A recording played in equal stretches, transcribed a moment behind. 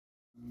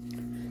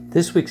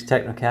This week's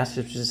TechnoCast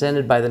is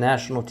presented by the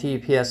National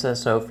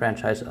TUPSSO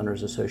Franchise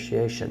Owners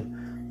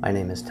Association. My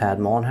name is Tad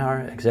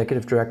Mollenhauer,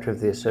 Executive Director of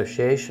the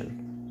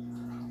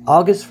association.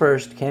 August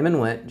 1st came and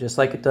went just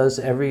like it does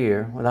every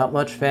year, without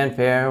much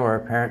fanfare or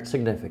apparent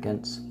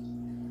significance.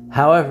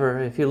 However,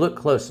 if you look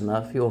close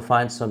enough, you will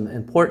find some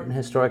important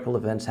historical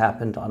events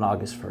happened on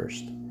August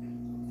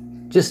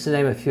 1st. Just to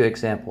name a few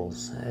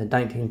examples, in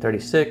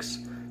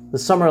 1936, the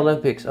Summer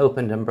Olympics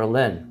opened in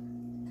Berlin.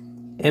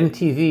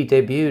 MTV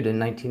debuted in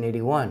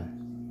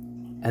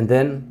 1981. And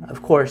then,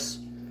 of course,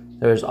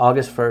 there was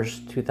August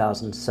 1st,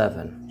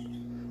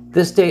 2007.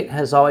 This date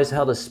has always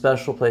held a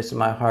special place in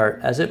my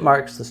heart as it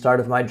marks the start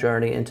of my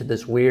journey into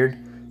this weird,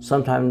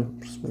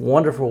 sometimes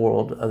wonderful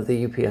world of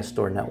the UPS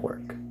Store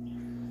network.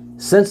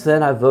 Since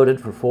then, I've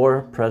voted for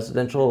 4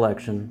 presidential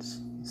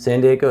elections.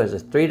 San Diego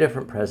has 3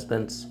 different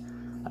presidents.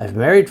 I've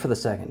married for the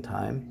 2nd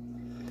time.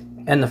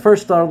 And the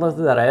first dollar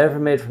that I ever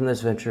made from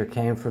this venture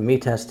came from me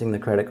testing the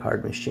credit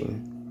card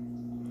machine.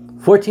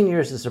 14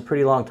 years is a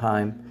pretty long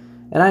time,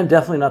 and I'm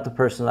definitely not the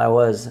person I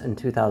was in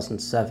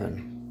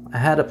 2007. I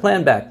had a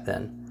plan back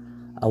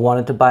then. I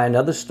wanted to buy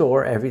another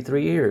store every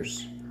 3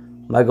 years.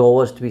 My goal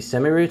was to be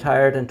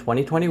semi-retired in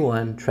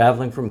 2021,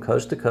 traveling from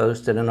coast to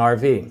coast in an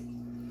RV.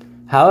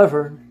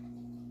 However,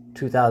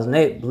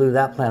 2008 blew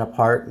that plan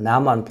apart, and now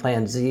I'm on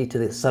plan Z to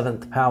the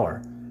 7th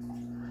power.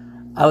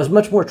 I was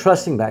much more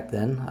trusting back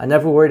then. I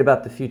never worried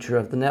about the future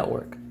of the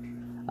network.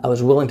 I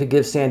was willing to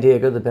give San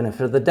Diego the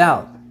benefit of the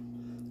doubt.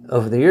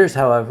 Over the years,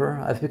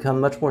 however, I've become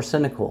much more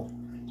cynical.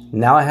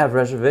 Now I have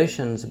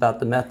reservations about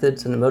the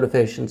methods and the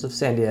motivations of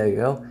San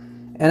Diego,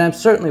 and I'm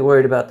certainly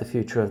worried about the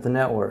future of the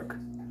network.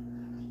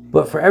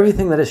 But for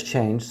everything that has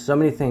changed, so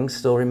many things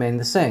still remain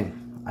the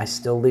same. I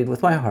still lead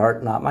with my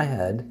heart, not my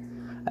head.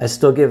 I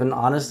still give an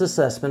honest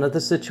assessment of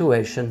the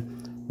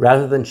situation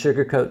rather than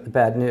sugarcoat the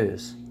bad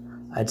news.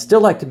 I'd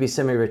still like to be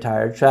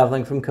semi-retired,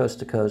 traveling from coast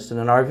to coast in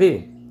an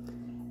RV.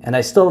 And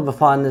I still have a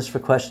fondness for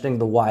questioning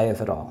the why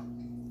of it all.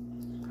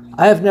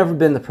 I have never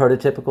been the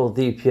prototypical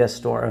UPS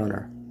Store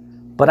owner,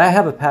 but I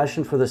have a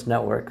passion for this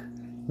network,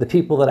 the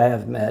people that I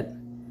have met,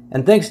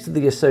 and thanks to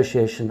the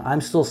association,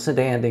 I'm still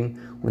standing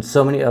when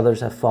so many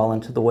others have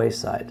fallen to the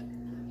wayside.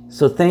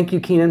 So thank you,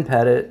 Keenan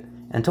Pettit,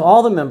 and to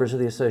all the members of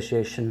the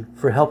association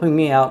for helping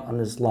me out on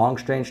this long,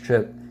 strange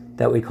trip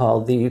that we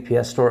call the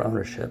UPS Store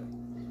ownership.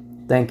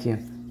 Thank you.